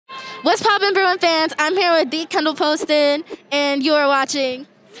What's poppin', Bruin fans? I'm here with the Kendal Poston, and you are watching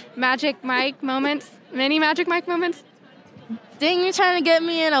Magic Mike moments, mini Magic Mike moments. Dang, you're trying to get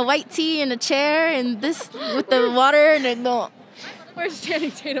me in a white tee and a chair and this with the water and no. Where's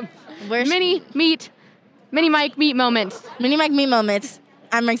Channing Tatum? Where's Mini Mike meet moments. Mini Mike me moments?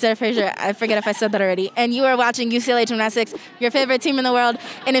 I'm Margzetta Frazier. I forget if I said that already. And you are watching UCLA Gymnastics, your favorite team in the world.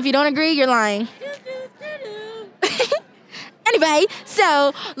 And if you don't agree, you're lying. Anyway,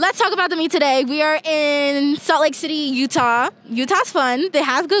 so let's talk about the meet today. We are in Salt Lake City, Utah. Utah's fun. They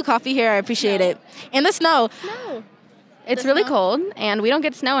have good coffee here. I appreciate it. And the snow. It's really cold, and we don't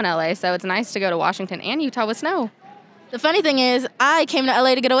get snow in LA, so it's nice to go to Washington and Utah with snow. The funny thing is, I came to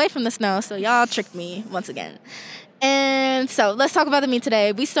LA to get away from the snow, so y'all tricked me once again. And so let's talk about the meet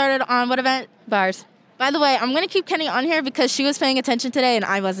today. We started on what event? Bars. By the way, I'm going to keep Kenny on here because she was paying attention today and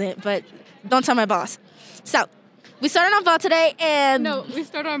I wasn't, but don't tell my boss. So we started on ball today, and No, we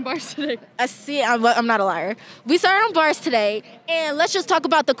started on bars today. I see. I'm not a liar. We started on bars today, and let's just talk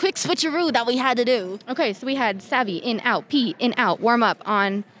about the quick switcheroo that we had to do. Okay, so we had Savvy, in, out, P, in, out, warm up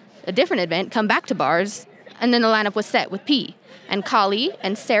on a different event, come back to bars, and then the lineup was set with P. And Kali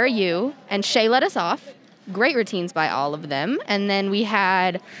and Sarah Yu and Shay let us off. Great routines by all of them. And then we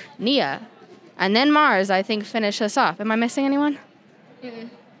had Nia. And then Marz, I think, finished us off. Am I missing anyone? Mm-mm.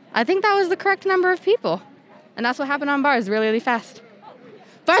 I think that was the correct number of people. And that's what happened on bars, really, really fast.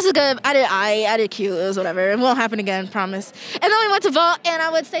 Bars is good. I did cute. It was whatever. It won't happen again, promise. And then we went to vault, and I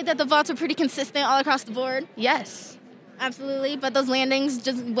would say that the vaults were pretty consistent all across the board. Yes. Absolutely, but those landings,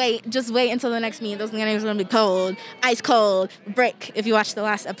 just wait until the next meet. Those landings are going to be cold, ice cold, brick. If you watched the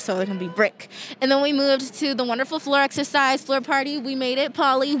last episode, they're going to be brick. And then we moved to the wonderful floor exercise, floor party. We made it,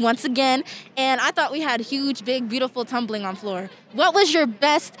 Polly, once again. And I thought we had huge, big, beautiful tumbling on floor. What was your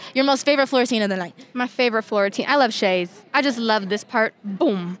most favorite floor routine of the night? My favorite floor routine. I love Shay's. I just love this part.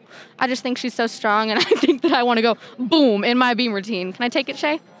 Boom. I just think she's so strong, and I think that I want to go boom in my beam routine. Can I take it,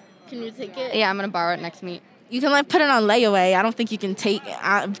 Shay? Can you take it? Yeah, I'm going to borrow it next meet. You can put it on layaway. I don't think you can take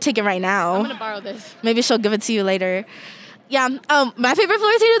it right now. I'm going to borrow this. Maybe she'll give it to you later. Yeah, my favorite floor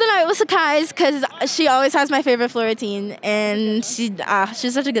routine of the night was Sakai's because she always has my favorite floor routine, and she's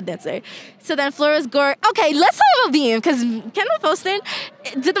such a good dancer. So then floor was gore. Okay, let's talk about beam because Kendal Poston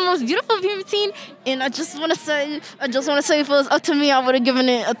did the most beautiful beam routine, and I just want to say if it was up to me, I would have given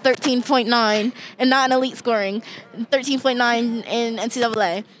it a 13.9 and not an elite scoring, 13.9 in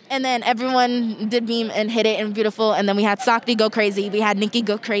NCAA. And then everyone did beam and hit it and beautiful. And then we had Sakti go crazy. We had Nikki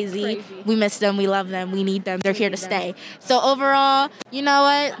go crazy. We miss them. We love them. We need them. They're here to stay. So overall, you know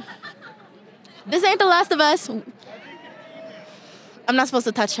what? This ain't the last of us. I'm not supposed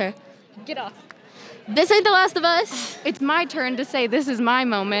to touch her. Get off. This ain't the last of us. It's my turn to say this is my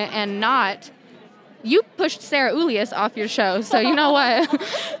moment and not... You pushed Sarah Ulias off your show, so you know what?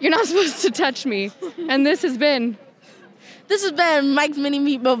 You're not supposed to touch me. And this has been Mike's Mini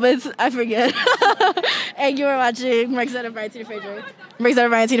Meat Moments. I forget. And you were watching Margzetta,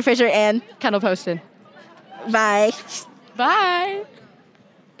 Brian Frazier, and Kendal Poston. Bye. Bye.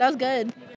 That was good.